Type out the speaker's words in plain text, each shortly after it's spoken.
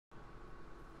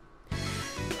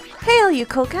Hey all you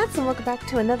cool cats, and welcome back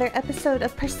to another episode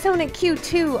of Persona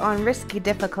Q2 on Risky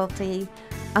Difficulty.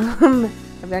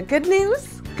 I've got good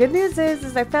news. Good news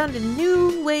is I found a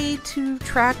new way to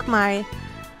track my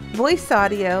voice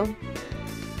audio,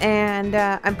 and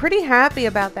I'm pretty happy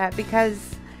about that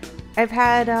because I've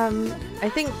had I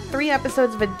think 3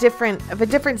 episodes of a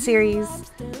different series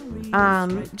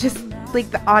just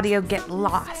like the audio get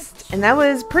lost, and that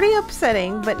was pretty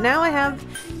upsetting. But now I have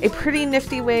a pretty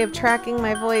nifty way of tracking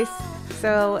my voice,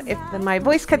 so if my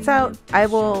voice cuts out,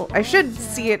 I should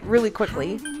see it really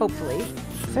quickly, hopefully.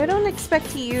 So I don't expect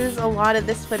to use a lot of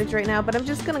this footage right now, but I'm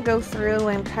just gonna go through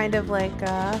and kind of like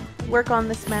work on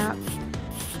this map.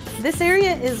 This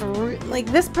area is like,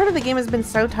 this part of the game has been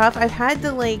so tough. I've had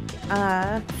to like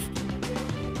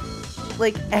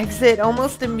exit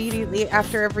almost immediately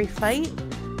after every fight.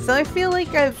 So I feel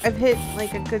like I've hit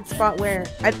like a good spot where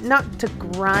not to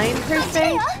grind per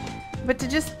se, but to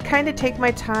just kind of take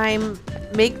my time,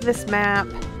 make this map,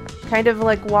 kind of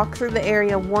like walk through the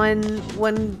area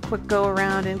one quick go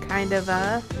around and kind of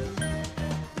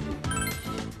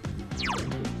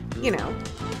you know,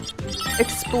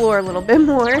 explore a little bit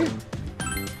more.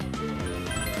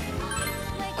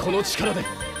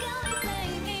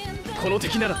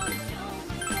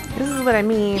 This is what I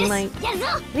mean, like,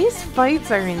 these fights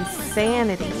are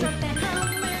insanity.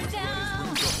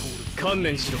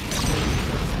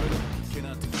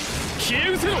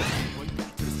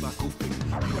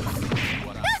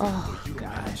 Oh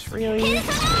gosh, really?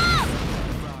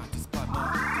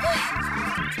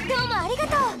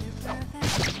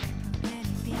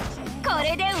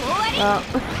 Well,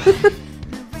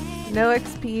 no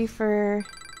XP for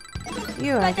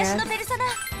you, I guess.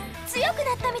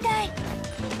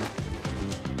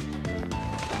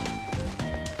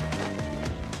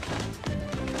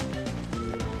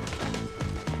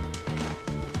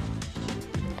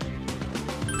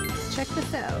 Check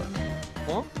this out.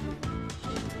 Huh?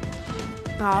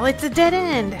 Oh, it's a dead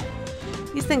end!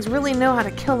 These things really know how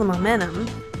to kill the momentum.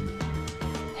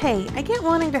 Hey, I get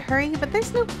wanting to hurry, but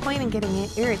there's no point in getting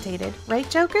irritated, right,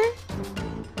 Joker?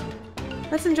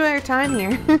 Let's enjoy our time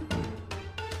here.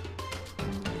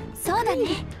 I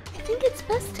think it's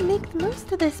best to make the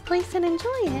most of this place and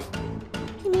enjoy it.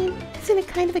 I mean, isn't it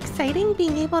kind of exciting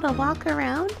being able to walk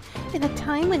around in a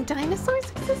time when dinosaurs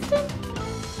existed?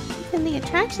 Even the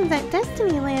attractions at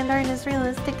Destinyland aren't as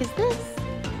realistic as this.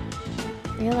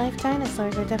 Real-life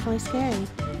dinosaurs are definitely scary.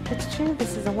 It's true,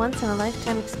 this is a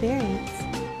once-in-a-lifetime experience.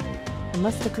 I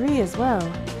must agree as well.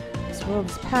 This world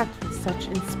is packed with such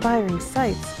inspiring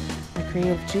sights. My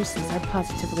creative juices are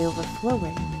positively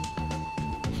overflowing.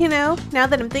 You know, now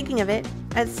that I'm thinking of it,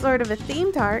 as sort of a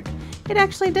themed arc, it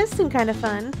actually does seem kind of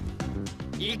fun.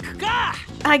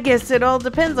 I guess it all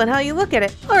depends on how you look at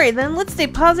it. Alright then, let's stay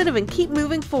positive and keep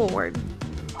moving forward.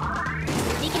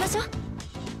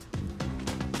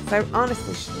 So I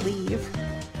honestly should leave.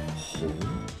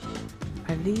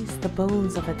 Are these the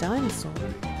bones of a dinosaur?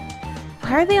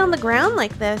 Why are they on the ground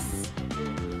like this?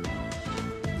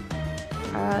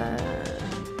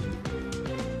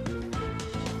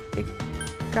 It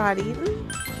got eaten?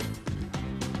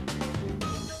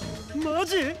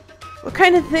 What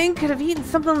kind of thing could have eaten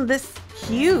something this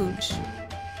huge?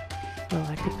 Well,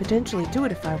 I could potentially do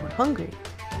it if I were hungry.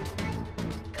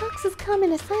 Cox's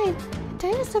comment aside, a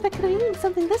dinosaur that could have eaten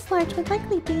something this large would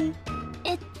likely be...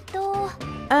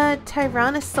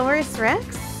 Tyrannosaurus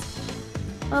Rex?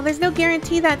 Well, there's no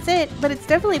guarantee that's it, but it's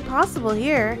definitely possible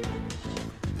here.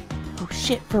 Oh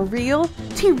shit, for real?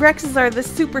 T-Rexes are the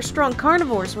super strong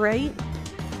carnivores, right?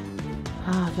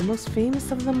 Ah, the most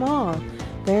famous of them all.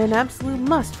 They're an absolute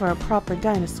must for a proper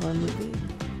dinosaur movie.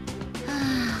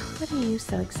 What are you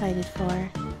so excited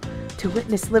for? To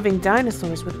witness living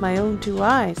dinosaurs with my own 2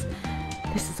 eyes.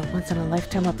 This is a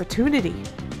once-in-a-lifetime opportunity.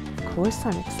 Of course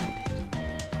I'm excited.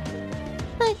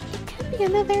 But it could be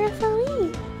another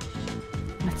FOE.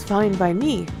 That's fine by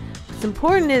me. What's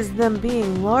important is them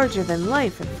being larger than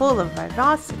life and full of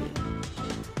vivacity.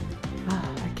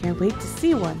 I can't wait to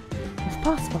see one. If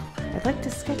possible, I'd like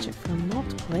to sketch it from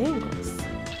multiple angles.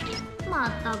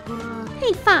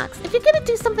 Hey Fox, if you're gonna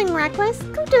do something reckless,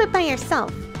 come do it by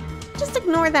yourself. Just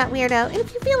ignore that weirdo, and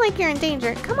if you feel like you're in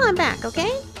danger, come on back,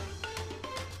 okay?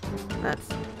 That's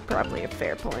probably a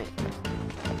fair point.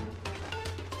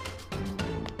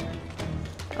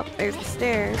 Oh, there's the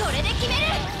stairs.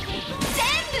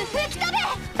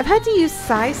 I've had to use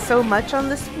Sai so much on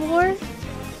this floor.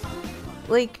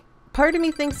 Like, part of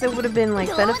me thinks it would have been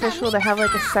like beneficial to have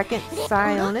like a second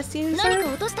Psionis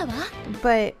user,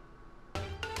 but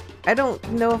I don't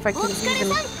know if I could have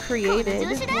even created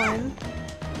one.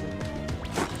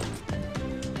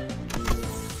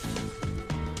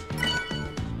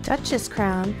 Duchess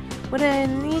crown. What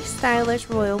any stylish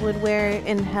royal would wear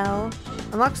in hell.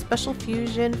 Unlock special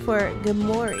fusion for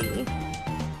Gamori.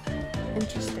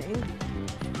 Interesting.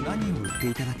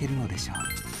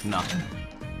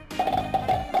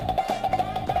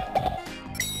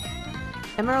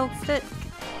 Emerald stick,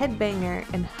 headbanger,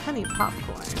 and honey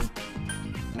popcorn.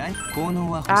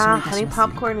 Ah, honey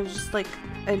popcorn is just like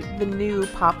the new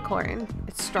popcorn.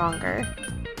 It's stronger.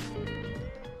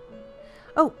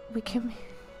 Oh, we can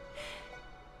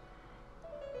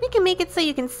make it so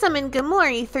you can summon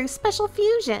Gamori through special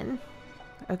fusion.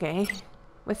 Okay.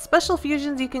 With special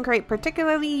fusions, you can create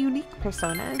particularly unique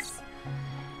personas.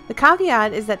 The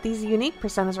caveat is that these unique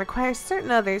personas require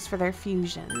certain others for their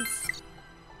fusions.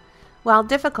 While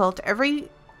difficult, every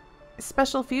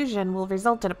special fusion will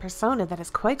result in a persona that is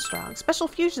quite strong. Special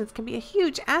fusions can be a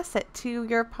huge asset to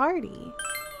your party.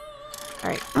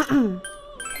 Alright.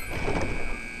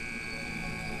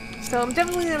 So I'm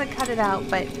definitely going to cut it out,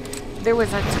 but there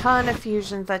was a ton of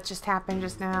fusions that just happened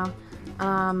just now.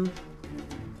 And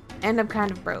I'm kind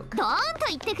of broke.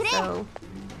 So,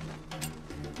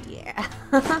 yeah.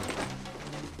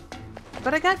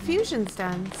 But I got fusions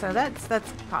done, so that's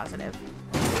positive.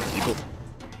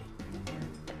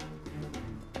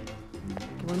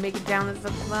 Can we make it down as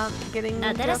about getting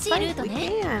into a fight? We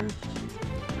can.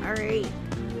 Alright.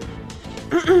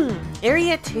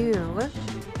 Area 2.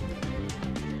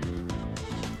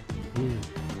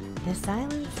 This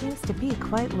island seems to be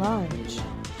quite large.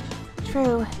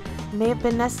 True. May have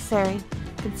been necessary,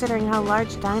 considering how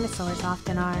large dinosaurs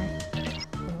often are.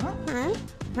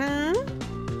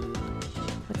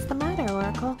 What's the matter,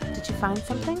 Oracle? Did you find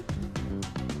something?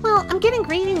 Well, I'm getting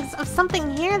readings of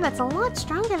something here that's a lot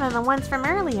stronger than the ones from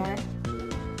earlier.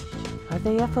 Are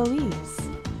they FOEs?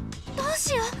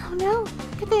 Oh no,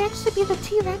 could they actually be the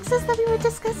T-Rexes that we were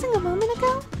discussing a moment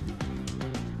ago?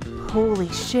 Holy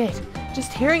shit,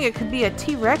 just hearing it could be a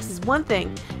T-Rex is one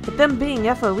thing, but them being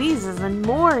FOEs is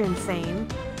more insane.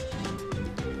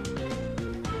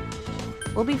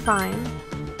 We'll be fine.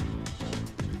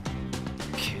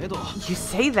 You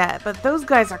say that, but those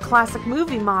guys are classic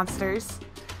movie monsters.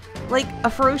 Like a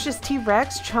ferocious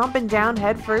T-Rex chomping down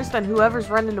headfirst on whoever's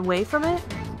running away from it?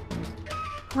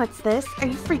 What's this? Are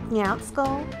you freaking out,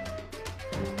 Skull?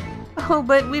 Oh,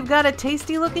 but we've got a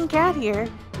tasty-looking cat here.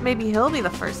 Maybe he'll be the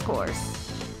first course.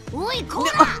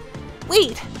 No,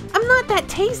 wait! I'm not that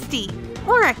tasty!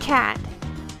 Or a cat!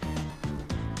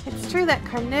 It's true that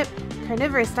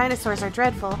carnivorous dinosaurs are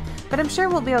dreadful, but I'm sure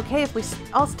we'll be okay if we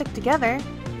all stick together.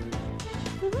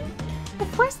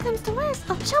 If worst comes to worst,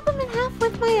 I'll chop him in half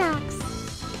with my axe.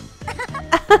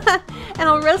 And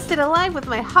I'll roast it alive with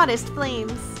my hottest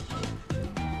flames.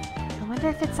 I wonder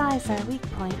if its eyes are a weak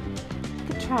point. I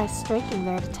could try striking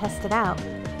there to test it out.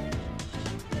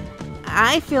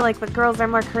 I feel like the girls are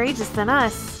more courageous than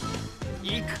us.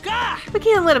 We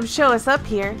can't let them show us up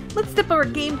here. Let's dip over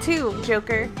game 2,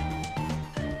 Joker.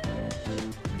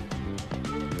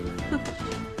 Alright,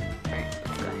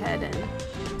 let's go ahead and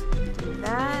do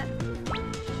that.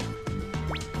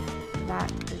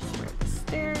 That is where the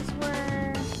stairs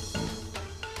were.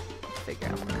 We'll figure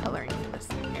out the coloring for this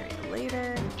area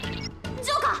later.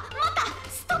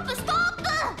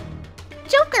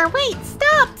 Joker, wait!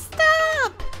 Stop! Stop!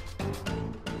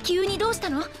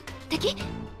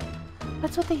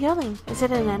 What's with the yelling? Is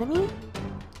it an enemy?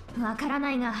 I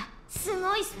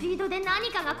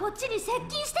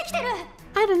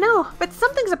don't know, but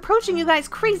something's approaching you guys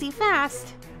crazy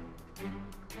fast.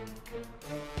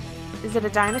 Is it a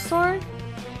dinosaur?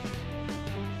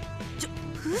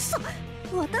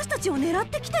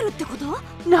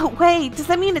 No way! Does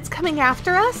that mean it's coming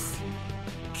after us?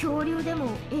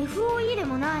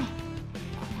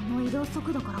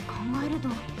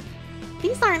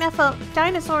 These aren't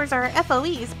dinosaurs are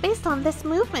FOEs based on this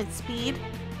movement speed.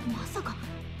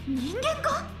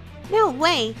 No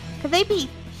way! Could they be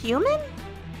human?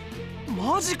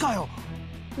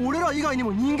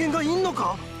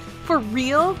 For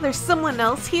real? There's someone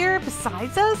else here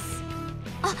besides us?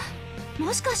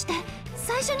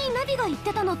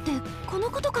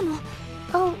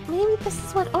 Oh, maybe this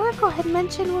is what Oracle had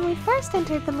mentioned when we first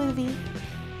entered the movie.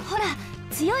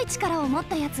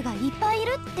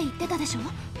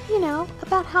 You know,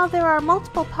 about how there are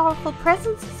multiple powerful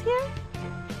presences here?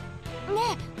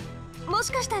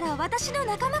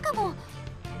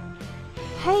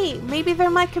 Hey, maybe they're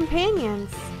my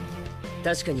companions.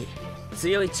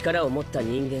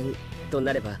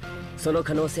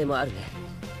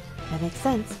 That makes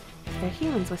sense. If they're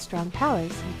humans with strong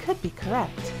powers, you could be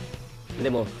correct.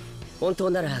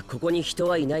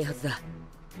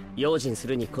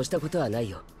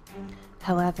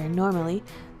 However, normally,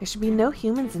 there should be no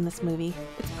humans in this movie.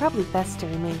 It's probably best to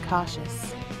remain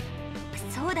cautious.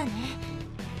 そうだね。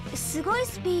すごい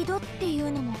スピードってい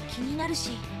うのも気になる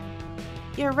し。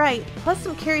You're right. Plus,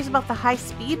 I'm curious about the high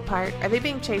speed part. Are they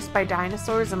being chased by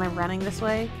dinosaurs and they're running this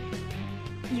way?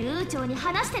 悠長に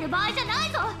話してる場合じゃな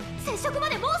いぞ。接触ま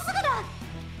でもうすぐだ。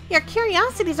Your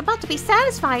curiosity is about to be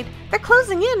satisfied. They're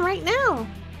closing in right now.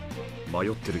 迷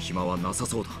ってる暇はなさ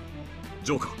そうだ。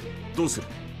ジョーカー、どうする?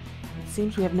 It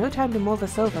seems we have no time to mull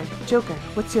this over. Joker,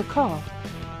 what's your call?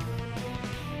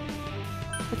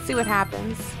 Let's see what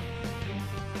happens.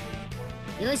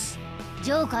 よし、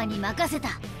ジョーカーに任せた。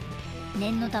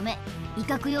念のため、威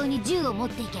嚇用に銃を持っ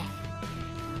ていけ。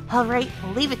Alright,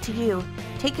 I'll leave it to you.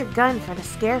 Take your gun for the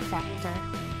scare factor.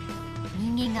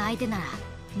 人間が相手なら、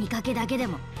見かけだけで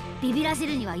もビビらせ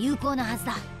るには有効なはず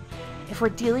だ。If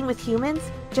we're dealing with humans,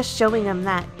 just showing them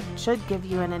that should give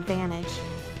you an advantage.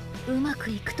 うまく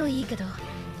いくといいけど、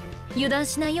油断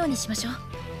しないようにしましょう。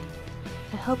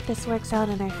I hope this works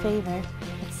out in our favor.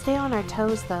 Let's stay on our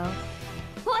toes, though.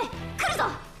 おい、来るぞ！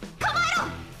構えろ！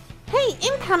 Hey,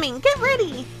 incoming! Get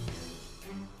ready!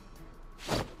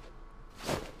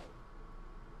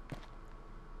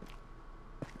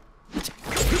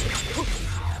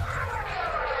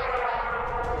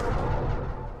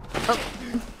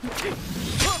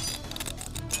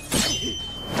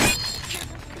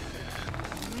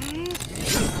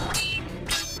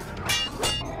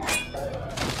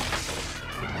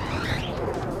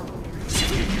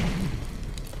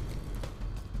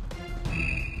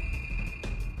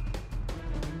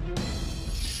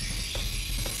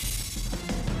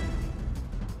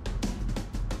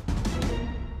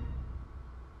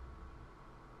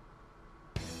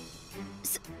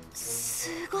す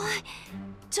ごい。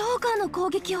ジョーカーの攻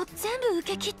撃を全部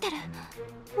受け切ってる。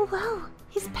Wow,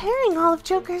 he's parrying all of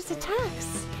Joker's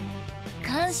attacks.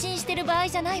 感心してる場合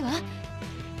じゃないわ。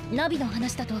ナビの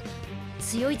話だと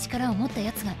強い力を持った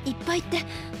やつがいっぱいって。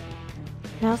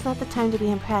Now's not the time to be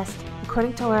impressed.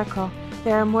 According to Oracle,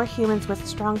 there are more humans with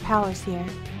strong powers here.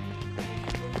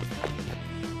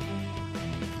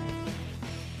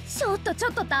 ちょ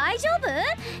っと大丈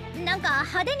夫？なんか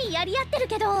派手にやり合ってる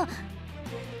けど。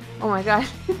Oh my god.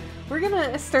 We're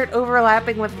gonna start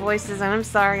overlapping with voices, and I'm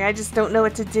sorry, I just don't know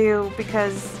what to do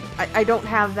because I don't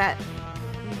have that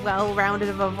well-rounded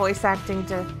of a voice acting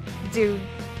to do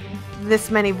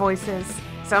this many voices.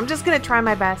 So I'm just gonna try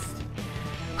my best.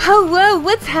 Oh, whoa,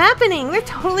 what's happening? They're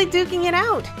totally duking it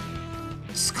out.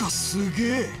 つかす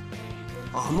げえ。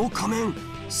あの仮面、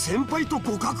先輩と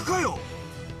互角かよ。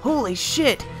Holy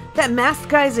shit! That masked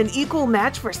guy's an equal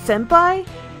match for Senpai?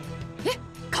 え、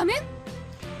仮面？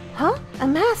 Huh? A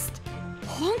masked?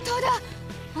 本当だ。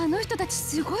あの人たち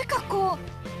すごい格好。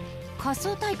仮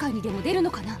装大会にでも出る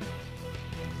のかな？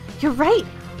 You're right!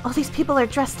 All these people are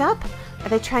dressed up. Are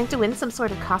they trying to win some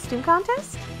sort of costume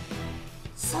contest?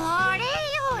 それ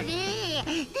より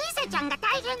リセちゃんが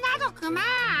大変なのくま。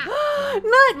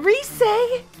Not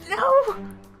Rise! No!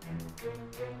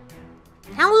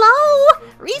 Hello!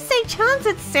 Rise-chan's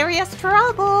in serious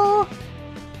trouble!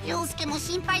 陽介も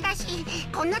心配だし、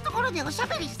こんなところでおしゃ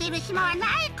べりしている暇はな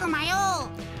いくまよ。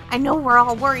I know we're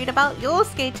all worried about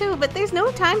Yosuke too, but there's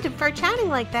no time for chatting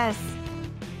like this.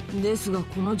 ですが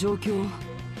この状況、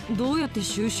どうやって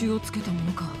収拾をつけたも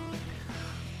のか。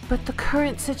But the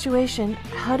current situation,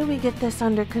 how do we get this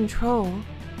under control?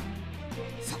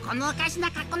 そこのおかし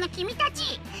な格好の君た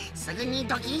ち、すぐに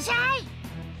ドキンしゃい。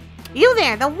You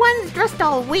there, the ones dressed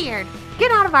all weird!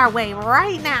 Get out of our way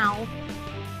right now!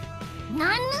 な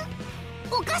んぬ？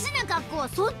おかしな格好は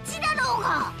そっちだろう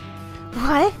が。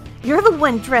What? You're the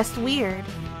one dressed weird.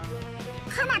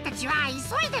 クマたちは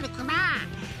急いでるクマ。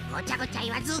ごちゃごちゃ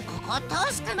言わずここを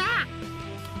通すクマ。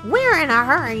We're in a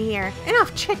hurry here.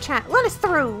 Enough chit-chat. Let us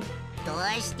through. ど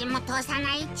うしても通さ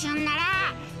ないっちゅうんなら、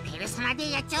ペルソナ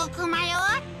でやっちゃうクマよ。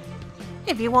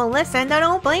If you won't listen, then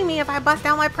don't blame me if I bust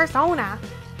out my persona.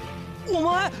 お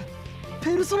前、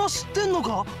ペルソナ知ってんの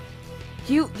か？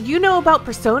 You know about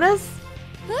personas?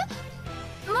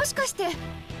 え？もしかして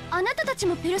あなたたち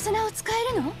もペルソナを使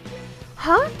えるの？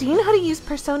 Huh? Do you know how to use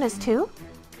personas too?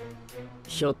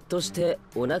 ひょっとして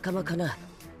お仲間かな。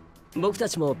僕た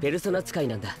ちもペルソナ使い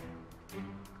なんだ。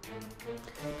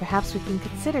Perhaps we can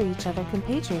consider each other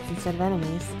compatriots instead of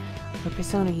enemies. We're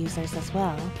persona users as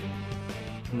well.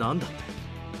 なんだって？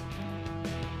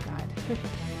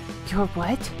 God. You're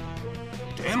what?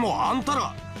 でもあんた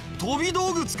ら飛び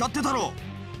道具使ってたろ。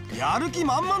やる気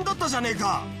満々だったじゃねえ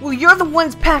か。Well, you're the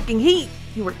ones packing heat.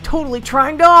 You were totally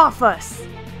trying to off us.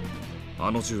 あ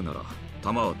の銃なら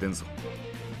弾は出んぞ。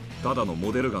ただの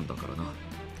モデルガンだからな。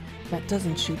that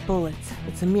doesn't shoot bullets.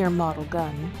 It's a mere model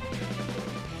gun.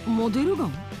 モデルガ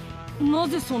ン？な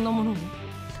ぜそんなものを？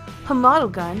 A model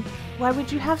gun? Why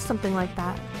would you have something like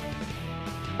that?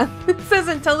 It says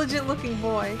intelligent looking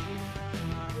boy.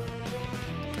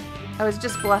 I was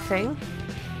just bluffing.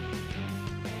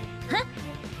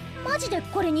 マジで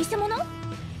これ偽物？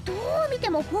どう見て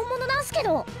も本物なんすけ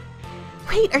ど。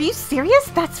 Wait, are you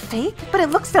serious? That's fake? But it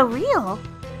looks so real.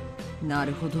 な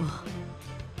るほど。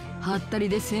はったり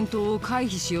で戦闘を回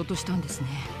避しようとしたんですね。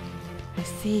I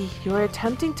see. You're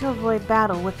attempting to avoid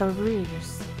battle with a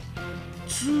ruse.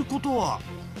 つうことは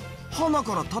花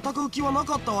から戦う気はな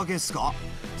かったわけですか？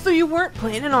 So you weren't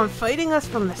planning on fighting us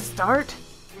from the start?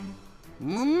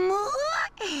 むむ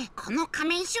この仮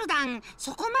面集団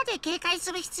そこまで警戒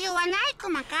する必要はないク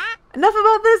マか？ Enough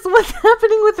about this. What's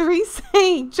happening with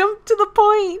Risei? Jump to the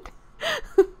point.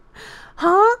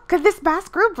 Huh? Could this Bass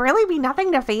group really be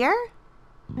nothing to fear?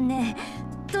 ね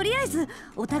え、とりあえず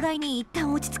お互いに一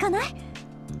旦落ち着かない？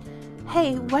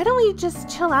 Hey, why don't we just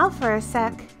chill out for a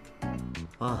sec?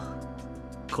 あ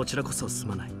あ、こちらこそす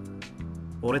まない。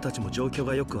俺たちも状況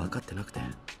がよく分かってなくて。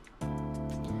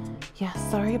Yeah,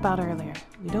 sorry about earlier.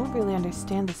 We don't really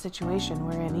understand the situation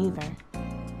we're in either.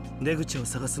 出口を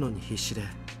探すのに必死で、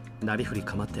なりふり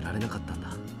構ってられなかったんだ。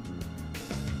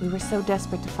We were so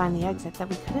desperate to find the exit that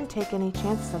we couldn't take any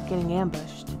chances of getting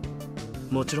ambushed.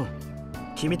 もちろん、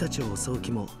君たちを襲う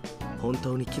気も、本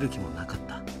当に切る気もなかっ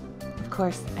た。Of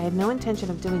course, I had no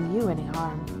intention of doing you any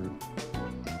harm.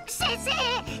 先生、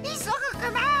急ぐ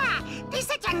クマ。リ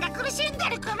サちゃんが苦しんで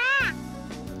るクマ。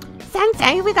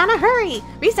 Sensei, we gotta hurry!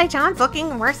 Risei-chan's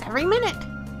looking worse every minute.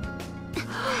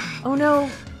 Oh no.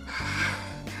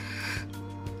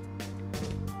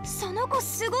 その子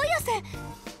すごい汗。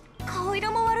顔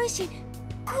色も悪いし、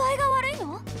具合が悪い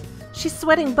の？ She's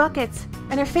sweating buckets,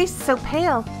 and her face is so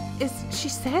pale. Is she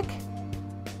sick?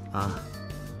 ああ、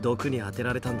毒に当て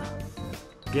られたんだ。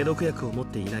解毒薬を持っ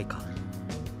ていないか？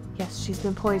 Yes, she's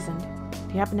been poisoned.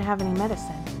 Do you happen to have any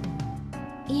medicine?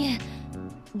 いえ、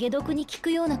解毒に効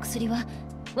くような薬は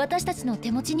私たちの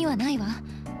手持ちにはないわ。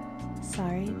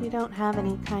Sorry, we don't have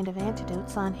any kind of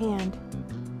antidotes on hand.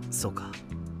 そうか。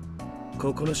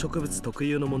ここの植物特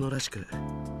有のものらしく、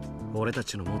俺た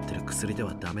ちの持ってる薬で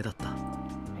はダメだった。I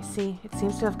see. It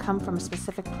seems to have come from a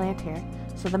specific plant here,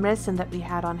 so the medicine that we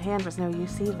had on hand was no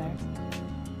use either.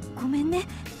 ごめんね、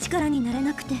力になれ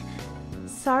なくて。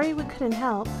Sorry we couldn't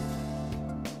help.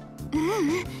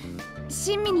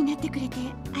 親身になってくれて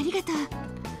ありがと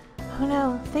Oh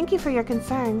no, thank you for your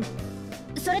concern.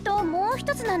 う。それともう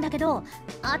一つなんだけど、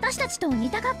私たちと似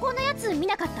た格好のやつ見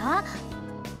なかった？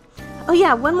 Oh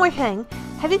yeah, one more thing.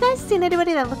 Have you guys seen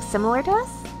anybody that looks similar to us?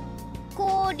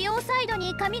 こう両サイド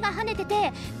に髪が跳ねて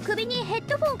て、首にヘッ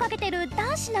ドフォンかけてる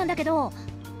男子なんだけど。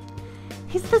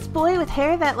 He's this boy with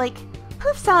hair that like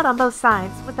poofs out on both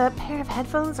sides with a pair of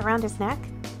headphones around his neck.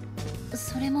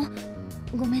 それも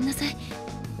ごめんなさい。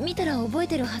見たら覚え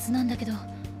てるはずなんだけど。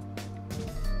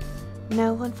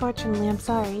 No, unfortunately, I'm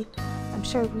sorry. I'm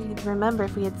sure we'd remember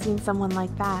if we had seen someone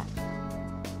like that.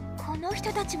 この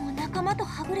人たちも仲間と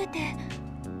はぐれて。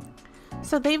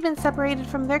 So they've been separated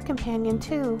from their companion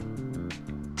too.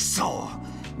 くそ、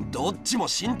どっちも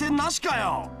進展なしか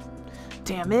よ。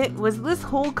 Damn it, was this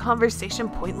whole conversation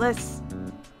pointless?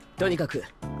 とにかく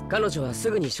彼女は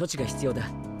すぐに処置が必要だ。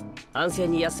安静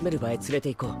に休める場へ連れ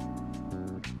て行こ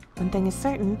う。 One thing is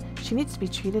certain, she needs to be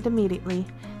treated immediately.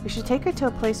 We should take her to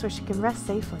a place where she can rest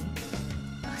safely.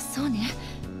 そうね。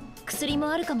薬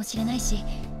もあるかもしれないし、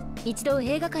一度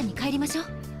映画館に帰りましょう。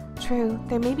 True,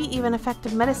 there may be even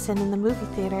effective medicine in the movie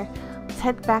theater. Let's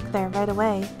head back there right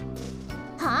away.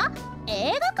 は？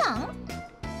映画館？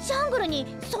ジャングルに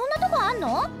そんなとこあん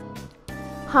の？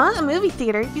 Huh? A movie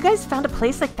theater? You guys found a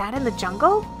place like that in the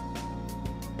jungle?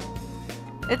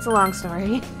 It's a long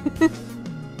story.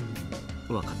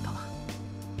 わかった。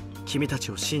君た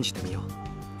ちを信じてみよ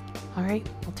う。Alright,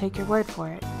 I'll take your word for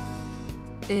it.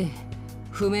 ええ、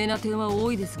不明な点は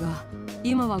多いですが、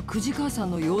今は久慈川さ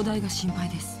んの容体が心配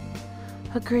です。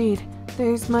 Agreed.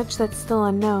 There's much that's still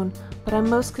unknown, but I'm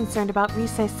most concerned about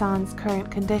Risei-san's current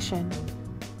condition.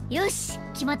 よし、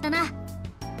決まったな。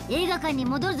映画館に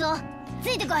戻るぞ。つ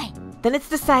いてこい。 Then it's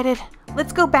decided.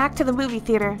 Let's go back to the movie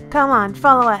theater. Come on,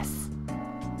 follow us.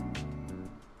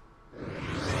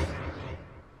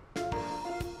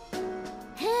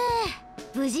 へ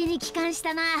え、無事に帰還し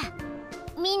たな。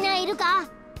みんないるか？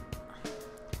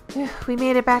 We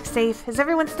made it back safe. Is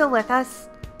everyone still with us?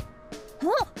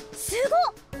 お、すご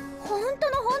っ。本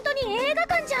当に映画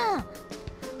館じゃん。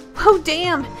 Oh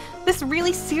damn! This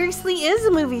really seriously is a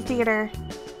movie theater.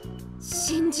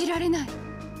 信じられない。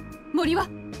森は？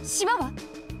島は？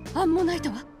アンモナイト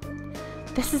は？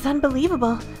 This is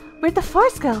unbelievable. Where'd the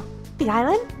force go? The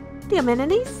island? The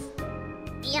amenities?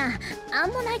 いや、ア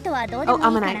ンモナイトはどうでもいい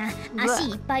から足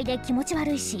いっぱいで気持ち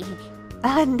悪いし。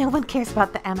No one cares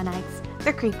about the ammonites.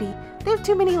 They're creepy. They have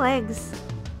too many legs.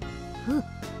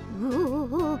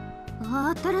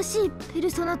 新しいペル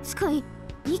ソナ使い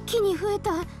一気に増え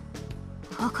た。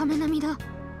赤目並みだ。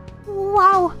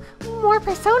Wow, more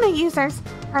Persona users.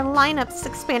 Our lineup's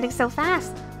expanding so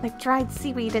fast, like dried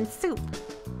seaweed and soup.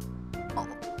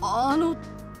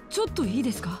 ちょっといい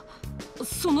ですか？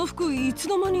その服いつ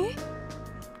の間に？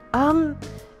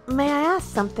 May I ask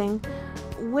something?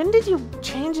 When did you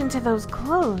change into those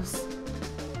clothes?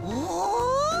 おお、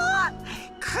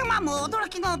クマも驚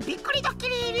きのびっくりドッキ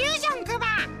リイリュージョンクマ。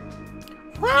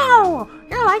Wow,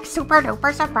 you're like super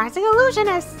duper surprising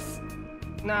illusionists.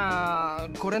 なあ、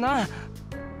これな、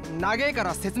長えか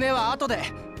ら説明は後で。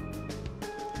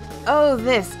Oh,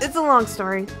 this. It's a long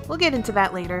story. We'll get into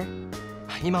that later.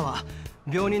 今は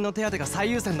病人の手当てが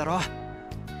最優先だろ。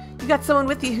You got someone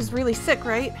with you who's really sick,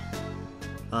 right?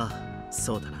 ああ、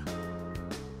そうだな。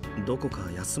どこか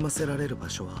休ませられる場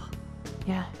所は？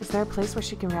 Yeah, is there a place where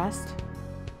she can rest?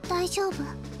 大丈夫。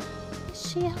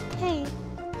Is she okay?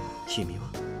 君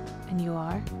は？ And you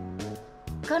are?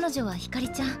 彼女はひかり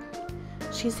ちゃん。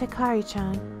She's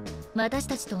Hikari-chan. 私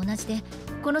たちと同じで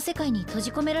この世界に閉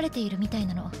じ込められているみたい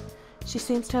なの。She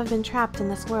seems to have been trapped in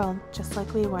this world, just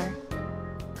like we were.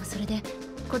 それで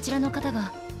こちらの方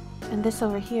が。And this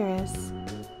over here is...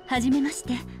 はじめまし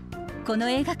て。この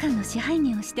映画館の支配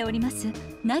人をしております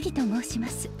ナギと申しま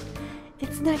す。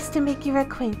 It's nice to make your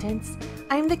acquaintance.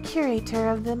 I'm the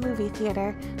curator of the movie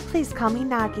theater. Please call me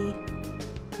Nagi.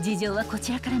 事情はこ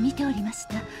ちらから見ておりまし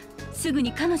た。すぐ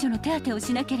に彼女の手当てを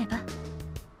しなければ。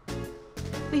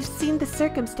 We've seen the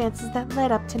circumstances that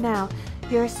led up to now.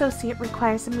 Your associate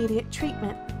requires immediate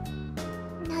treatment.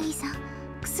 ナギさん、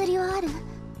薬はある？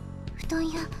布団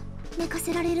や寝か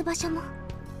せられる場所も。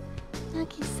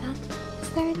Nagi-san, is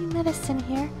there any medicine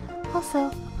here? Also,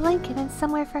 a blanket and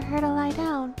somewhere for her to lie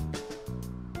down.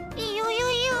 いよい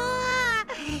よいよ、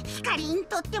ヒカリに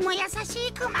とっても優し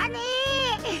いクマね。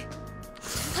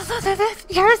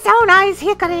You're so nice,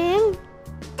 Hikarin!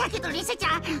 だけどリセち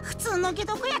ゃん、普通の解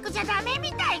毒薬じゃダメ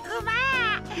みたいクマ。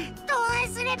どう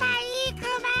すればいいク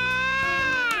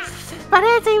マ？ But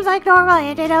it seems like normal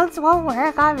antidotes won't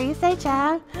work on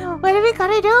Rise-chan. What are we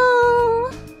gonna do?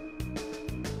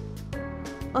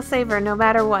 We'll save her no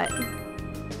matter what.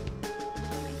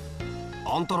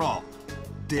 あんたら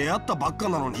出会ったばっか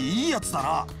なのにいいやつだ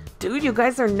な。 Dude, you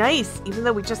guys are nice, even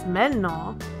though we just met and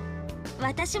all.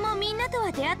 私もみんなと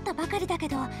は出会ったばかりだけ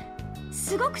ど、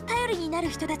すごく頼りになる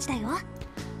人たちだよ。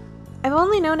I've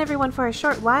only known everyone for a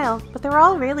short while, but they're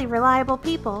all really reliable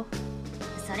people.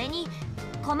 それに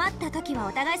困った時は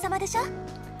お互い様でしょ。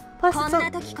 Plus, こん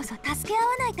な時こそ助け合わ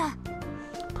ないと。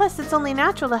 Plus, it's only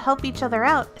natural to help each other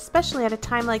out, especially at a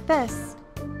time like this.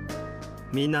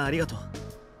 みんなありがとう。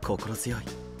心強い。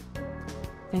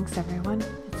Thanks, everyone.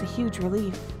 It's a huge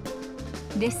relief.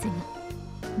 ですが、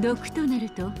毒となる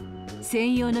と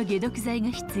専用の解毒剤が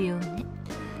必要ね。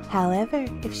However,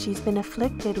 if she's been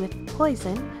afflicted with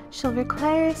poison, she'll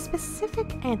require a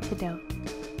specific antidote.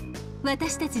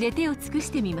 私たちで手を尽く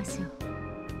してみましょう。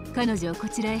彼女をこ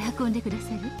ちらへ運んでくださ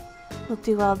る？ We'll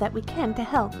do all that we can to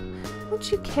help. Won't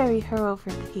you carry her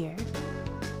over here?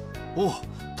 お、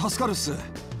助かるっす。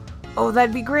 Oh,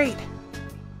 that'd be great. っ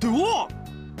てお、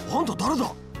あんた誰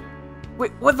だ？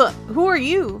 Wait, what the? Who are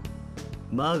you?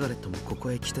 マーガレットもこ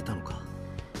こへ来てたのか。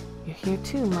 You're here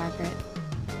too, Margaret.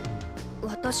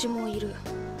 私もいる。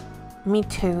 Me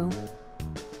too. マリ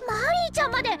ーちゃ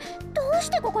んまでどう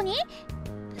してここに？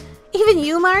 Even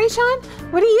you, Mari-chan?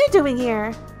 What are you doing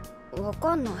here? わ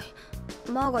かんない。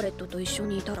マーガレットと一緒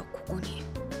にいたらここに。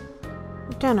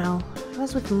Dunno. I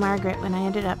was with Margaret when I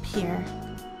ended up here.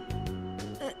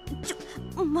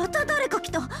 また誰か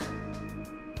来た。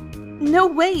 No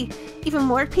way! Even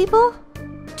more people?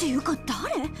 っていうか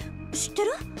誰？知って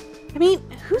る？ I mean,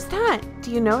 who's that?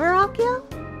 Do you know her, Akio?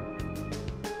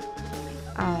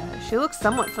 She looks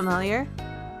somewhat familiar.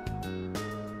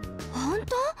 本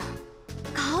当？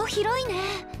顔広いね。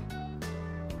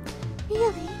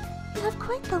 Really? You have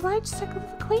quite the large circle of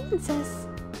acquaintances.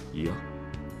 いや、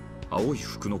青い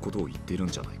服のことを言ってるん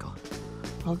じゃないか。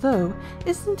 Although,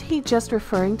 isn't he just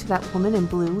referring to that woman in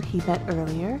blue he met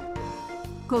earlier?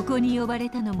 ここに呼ばれ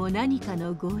たのも何か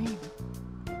のご縁。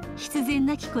必然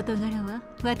なき事柄は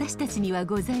私たちには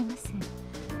ございません。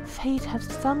 Fate of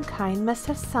some kind must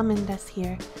have summoned us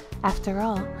here. After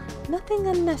all, nothing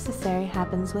unnecessary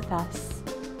happens with us.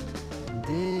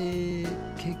 で、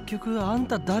結局あん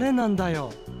た誰なんだ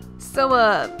よ。 So,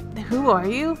 who are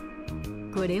you?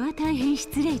 これは大変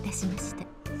失礼いたしました。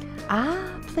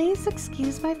Please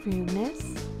excuse my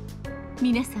rudeness.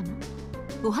 皆様、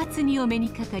お初にお目に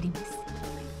かかります。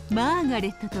マーガレ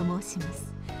ットと申しま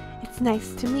す。It's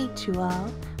nice to meet you all.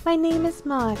 My name is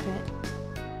Margaret.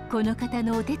 この方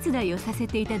のお手伝いをさせ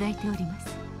ていただいております。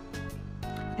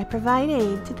I provide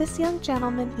aid to this young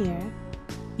gentleman here.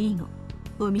 以後、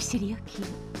お見知りおきを。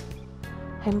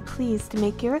I'm pleased to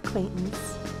make your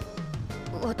acquaintance.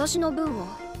 私の分は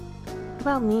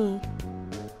About me.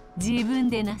 自分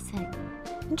でなさい。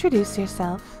Introduce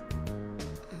yourself.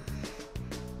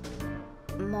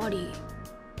 マリー。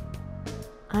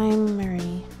 I'm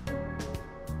Marie.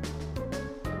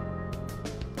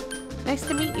 Nice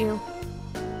to meet you.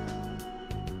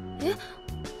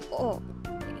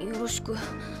 よろしく。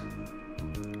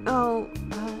Oh,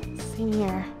 same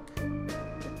here. っ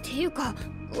ていうか、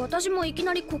私もいき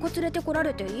なりここ連れてこら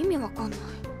れて意味わかんない。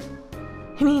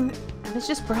I mean, I was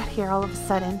just brought here all of a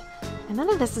sudden, and none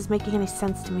of this is making any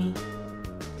sense to me.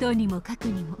 とにもかく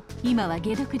にも、今は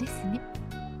解毒ですね。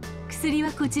薬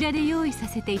はこちらで用意さ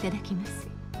せていただきます。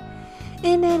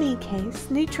In any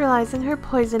case, neutralizing her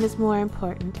poison is more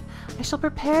important. I shall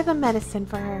prepare the medicine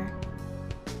for her.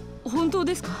 本当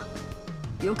ですか？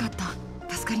よかった。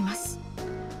助かります。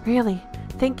Really?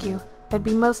 Thank you. That'd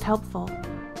be most helpful.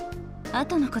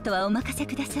 後のことはお任せ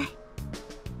ください。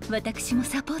私も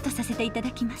サポートさせていた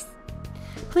だきます。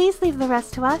Please leave the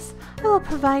rest to us. I will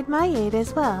provide my aid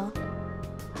as well.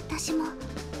 私も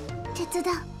手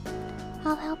伝う。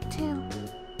I'll help too.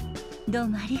 どう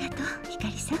もありがとう、ひか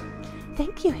りさん。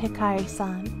Thank you,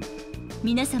 Hikari-san.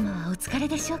 皆様はお疲れ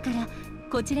でしょうから、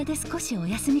こちらで少しお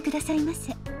休みくださいま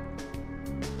せ。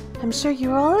I'm sure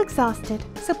you're all exhausted,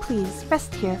 so please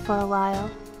rest here for a while.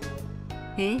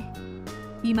 ええ、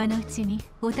今のうちに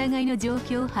お互いの状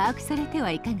況を把握されては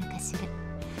いかがかしら。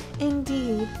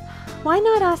Indeed. Why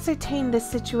not ascertain this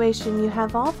situation you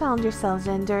have all found yourselves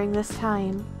in during this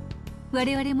time?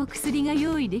 我々も薬が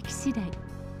用意でき次第、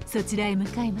そちらへ向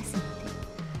かいますので。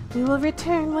We will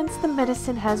return once the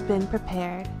medicine has been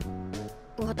prepared.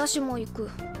 私も行く。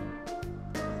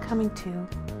Coming too.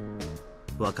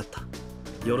 わかった。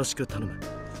よろしく頼む。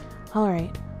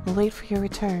Alright, we'll wait for your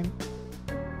return.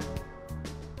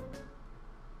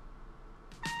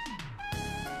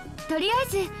 とりあえ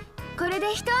ず、これ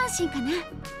で一安心かな。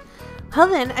Well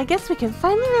then, I guess we can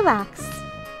finally relax.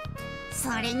 そ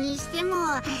れにしても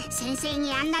先生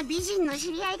にあんな美人の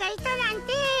知り合いがいたなん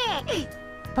て。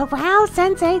 But wow,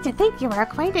 Sensei, to think you were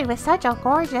acquainted with such a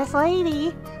gorgeous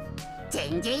lady.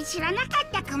 全然知らなか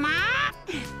ったクマ。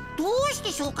どうして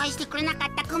紹介してくれなか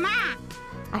ったクマ。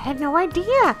 I had no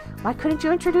idea. Why couldn't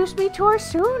you introduce me to her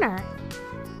sooner?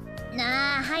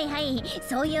 はいはい、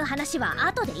そういう話は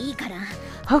後でいいから。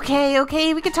Okay,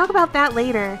 we can talk about that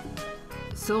later.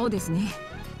 そうですね。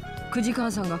藤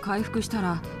川さんが回復した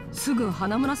らすぐ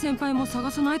花村先輩も探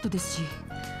さないとですし。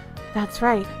 That's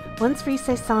right. Once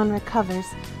Rise-san recovers,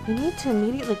 we need to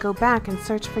immediately go back and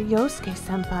search for Yosuke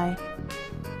senpai.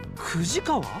 藤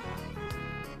川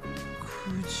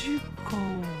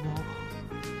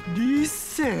リ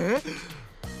セ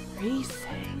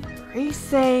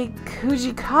Rise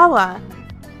Kujikawa.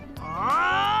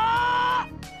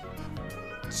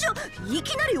 い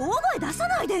きなり大声出さ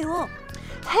ないでよ。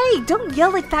Hey, don't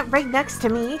yell like that right next to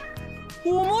me.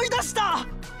 思い出した。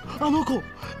あの子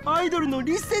アイドルの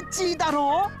リセチーだ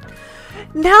ろ。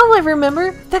 Now I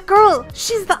remember. That girl,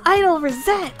 she's the idol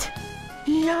Rosette.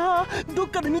 いやー、どっ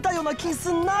かで見たような気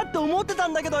すんなって思ってた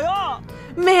んだけどよ。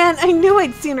 Man, I knew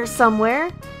I'd seen her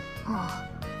somewhere.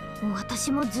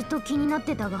 私もずっと気になっ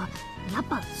てたが、やっ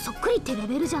ぱそっくりってレ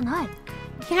ベルじゃない。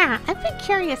Yeah, I've been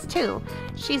curious too.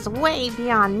 She's way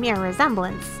beyond mere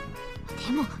resemblance.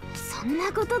 でもそん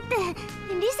なことって、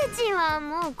リセチンは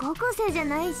もう高校生じゃ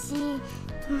ないし。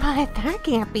But that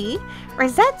can't be.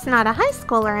 Rosette's not a high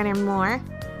schooler anymore.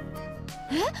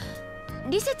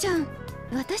 リセちゃん、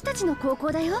私たちの高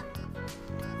校だよ。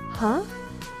Huh?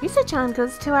 Risa-chan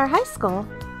goes to our high school.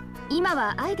 今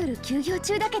はアイドル休業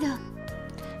中だけど。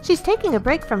She's taking a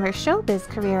break from her showbiz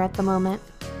career at the moment.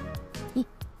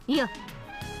 いや、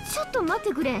ちょっと待っ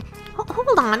てくれ。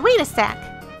Hold on, wait a sec.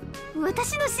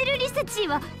 私の知るリセチン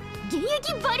は現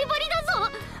役バリバリだぞ。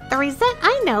The Rosette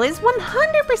I know is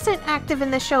 100% active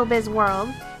in the showbiz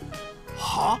world.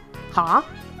 は？ Huh?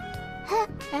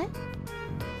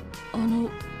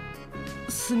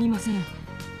 すみません。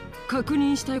確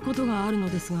認したいことがあるの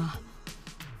ですが。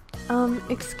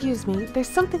Excuse me. There's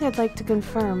something I'd like to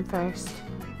confirm first.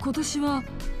 今年は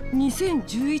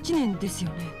2011年です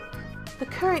よね。The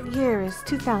current year is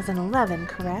 2011,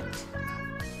 correct?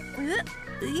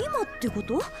 今ってこ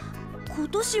と？今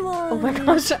年は Oh my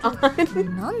gosh,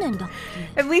 on. 何年だっ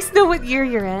At least know what year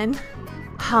you're in.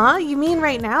 Huh? You mean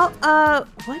right now?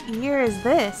 What year is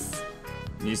this?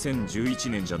 2011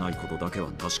年じゃないことだけ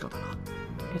は確かだな。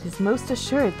It is most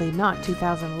assuredly not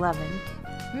 2011.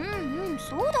 うんうん、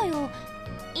そうだよ。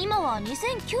今は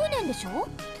2009年でしょ？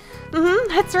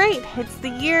 That's right. It's the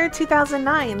year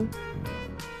 2009.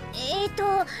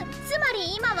 つま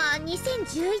り今は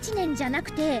2011年じゃな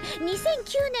くて2009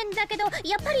年だけど、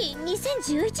やっぱり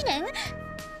2011年？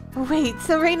 Wait,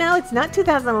 so right now it's not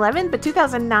 2011, but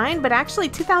 2009, but actually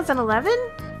 2011?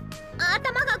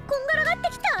 頭がこんがらがって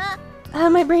きた。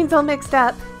My brain's all mixed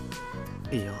up.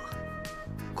 いや、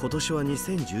今年は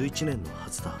2011年のは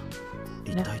ずだ。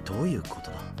一体どういうこ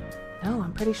とだ？ No,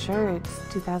 I'm pretty sure it's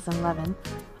 2011. What's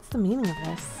the meaning of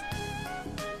this?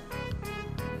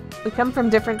 We come from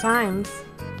different times.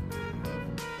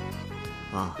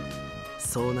 ああ、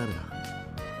そうなるな。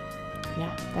Yeah,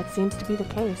 that seems to be the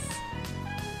case.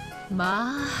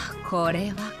 まあこ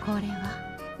れは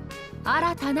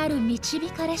新たなる導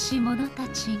かれし者た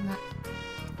ちが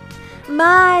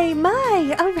My, a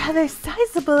rather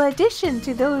sizable addition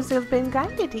to those who have been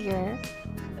guided here.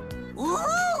 おお、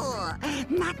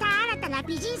また新たな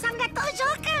美人さんが登場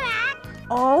か。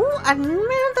 Oh,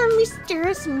 another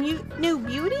mysterious new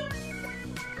beauty?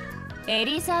 エ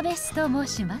リザベスと申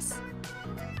します。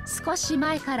少し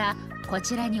前からこ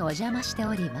ちらにお邪魔して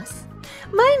おります。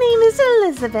 My name is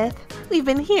Elizabeth. We've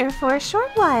been here for a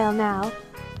short while now.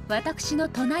 私の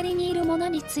隣にいるもの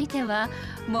については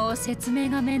もう説明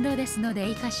が面倒ですので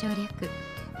以下省略。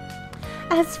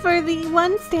 As for the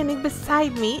one standing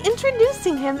beside me,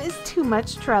 introducing him is too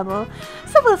much trouble,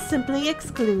 so we'll simply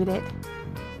exclude it.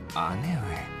 姉上、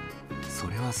そ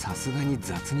れはさすがに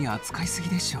雑に扱いすぎ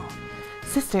でしょう。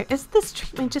 Sister, is this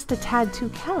treatment just a tad too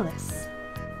callous?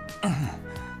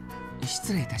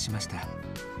 失礼いたしました。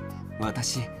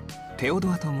私、テオ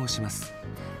ドアと申します。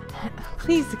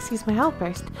 Please excuse my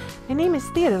outburst. My name is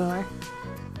Theodore.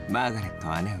 マーガレット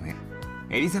姉上、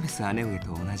エリザベス姉上と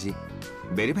同じ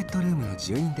ベルベットルームの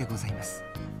住人でございます。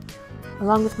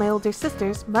 Along with my older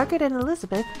sisters, Margaret and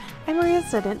Elizabeth, I'm a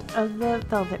resident of the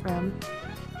Velvet Room.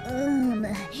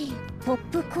 ポッ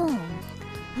プコーン。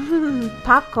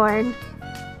Popcorn.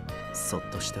 そっ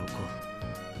としておこ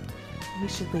We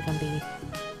should leave them be.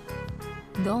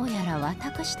 どうやら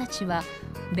私たちは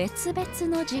別々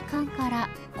の時間から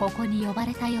ここに呼ば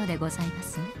れたようでございま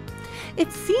すね。 It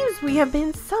seems we have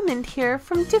been summoned here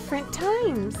from different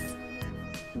times.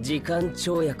 時間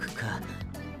跳躍か。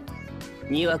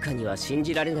にわかには信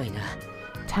じられないな。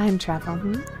 Time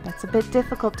travel, That's a bit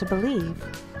difficult to believe.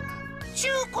 ち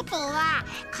ゅうことは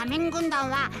仮面軍団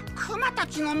はクマた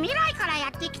ちの未来からや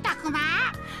ってきたクマ。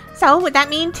 So, would that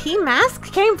mean Team Mask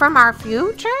came from our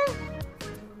future?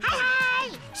 はいは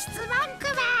い、質問ク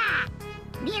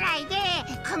マ。未来で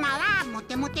クマはモ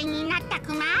テモテになった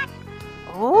クマ。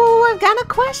 Oh, I've got a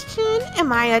question.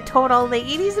 Am I a total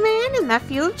ladies man in the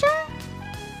future?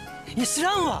 いや、知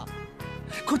らんわ。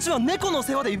こっちは猫の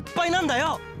世話でいっぱいなんだ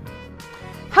よ。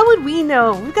 How would we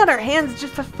know? We've got our hands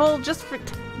just full just for...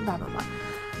 blah, blah, blah.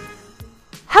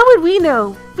 How would we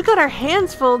know? We got our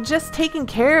hands full just taking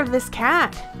care of this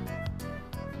cat.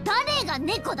 誰が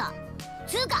猫だ？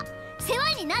つうか世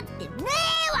話になってね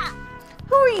えわ。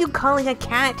 Who are you calling a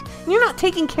cat? You're not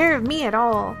taking care of me at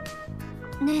all.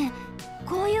 ねえ、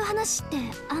こういう話って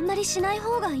あんまりしない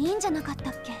方がいいんじゃなかっ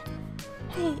たっけ？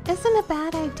 Hey, isn't it a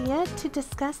bad idea to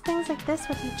discuss things like this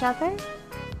with each other?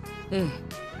 ええ、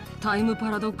タイムパ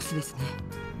ラドックスですね。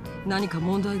何か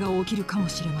問題が起きるかも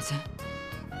しれません。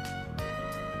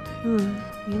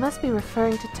You must be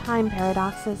referring to time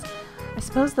paradoxes. I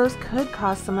suppose those could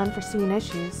cause some unforeseen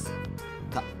issues.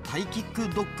 タイキック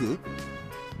ドッグ？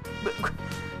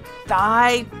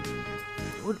 Tie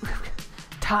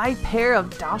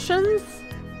paradoxes?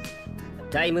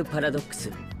 タイムパラドック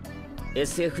ス。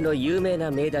SF の有名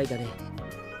な命題だね。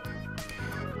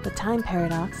 The time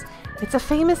paradox. It's a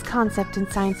famous concept in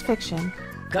science fiction.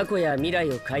 過去や未来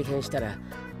を改変したら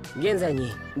現在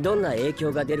にどんな影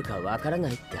響が出るかわからな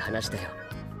いって話だよ。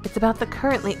 It's about the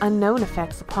currently unknown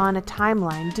effects upon a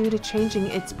timeline due to changing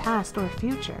its past or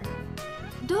future.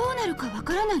 どうなるかわ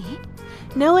からない？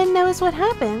 No one knows what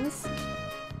happens.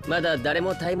 まだ誰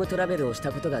もタイムトラベルをし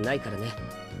たことがないからね。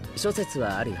諸説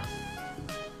はあるよ。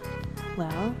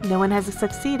 Well, no one has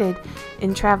succeeded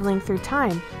in traveling through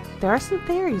time. There are some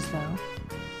theories, though.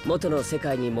 元の世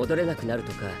界に戻れなくなる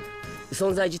とか、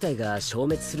存在自体が消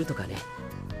滅するとかね。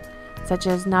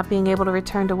 Such as not being able to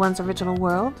return to one's original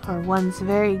world, or one's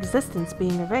very existence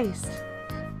being erased.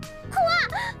 怖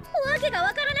っ！わけがわ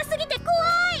からなすぎて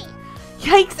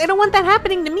怖い！ Yikes! I don't want that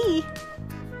happening to me!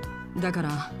 だか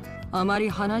らあまり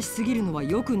話しすぎるのは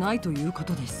良くないというこ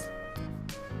とです。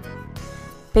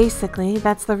Basically,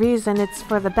 that's the reason it's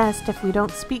for the best if we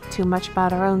don't speak too much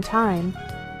about our own time.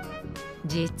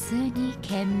 実に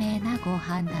賢明なご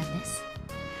判断です。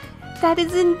That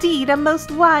is indeed a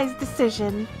most wise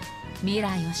decision. 未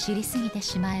来を知りすぎて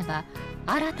しまえば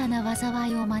新たな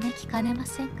災いを招きかねま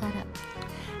せんから。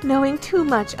Knowing too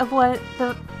much of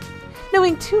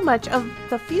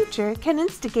the future can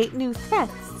instigate new threats.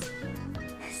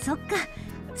 そっか、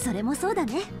それもそうだ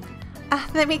ね。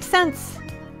That makes sense.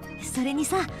 それに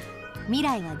さ、未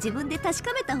来は自分で確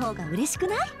かめた方が嬉しく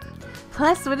ない？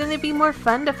 Plus, wouldn't it be more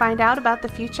fun to find out about the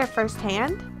future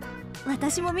firsthand?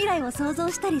 私も未来を想像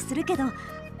したりするけど、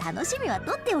楽しみは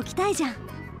取っておきたいじゃん。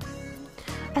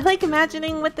I like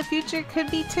imagining what the future could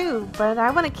be too, but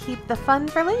I want to keep the fun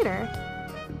for later.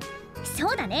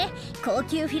 そうだね。高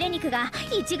級フィレ肉が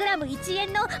 1g1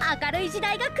 円の明るい時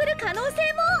代が来る可能性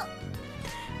も。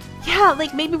Yeah,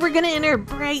 like maybe we're gonna enter a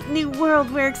bright new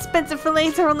world where expensive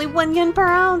fillets are only 1 yen per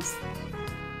ounce.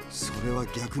 それは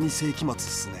逆に世紀末っ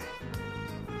すね。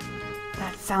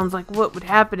That sounds like what would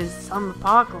happen in some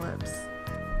apocalypse.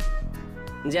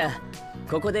 じゃあ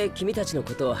ここで君たちの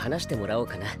ことを話してもらおう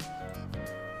かな。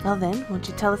Well then, won't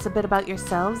you tell us a bit about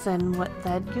yourselves and what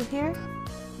led you here?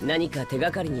 何か手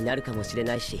がかりになるかもしれ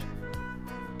ないし。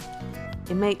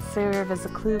It might serve as a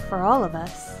clue for all of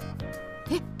us.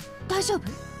 大丈夫？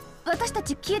私た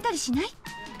ち消えたりしない？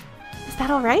 Is that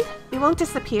alright? We won't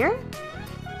disappear?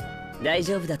 大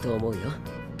丈夫だと思うよ。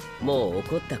もう起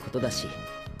こったことだし。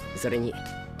それに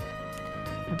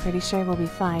I'm pretty sure we'll be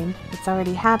fine. It's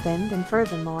already happened, and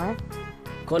furthermore,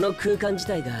 この空間自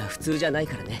体が普通じゃない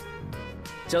からね。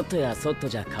ちょっとやそっと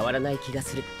じゃ変わらない気が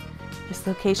する。this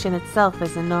location itself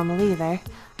isn't normal either.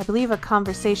 I believe a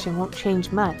conversation won't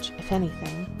change much, if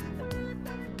anything.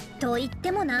 と言っ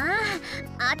てもな、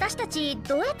私たち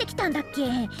どうやって来たんだっけ？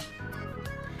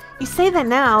 You say that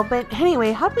now, but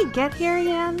anyway, how'd we get here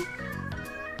again?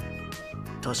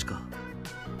 確か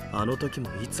あの時も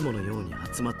いつものように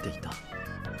集まっていた。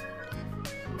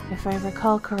If I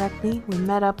recall correctly, we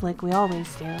met up like we always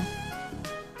do.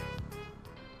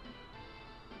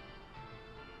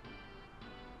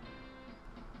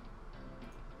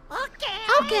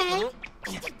 Okay.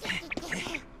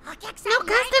 No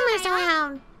customers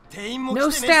around. 店員も No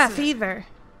来てね staff っす。 either.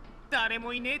 誰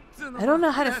もいねえっつうの。 I don't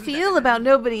know how to feel about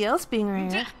nobody else being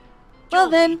around. Well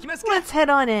then, let's head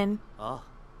on in. あ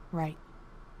Right.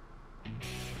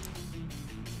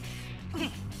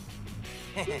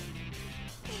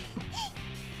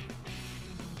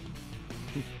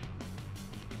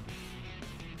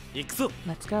 行くぞ。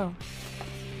 Let's go.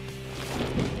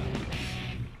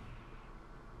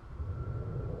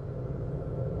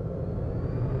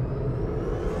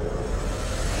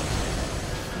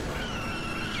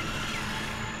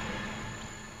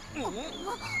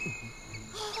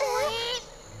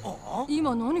 Oh.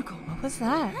 今何か What was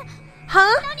that? Huh?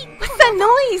 What's that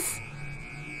noise?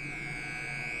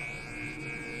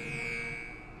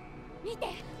 見て、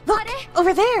 Look,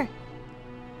 over there.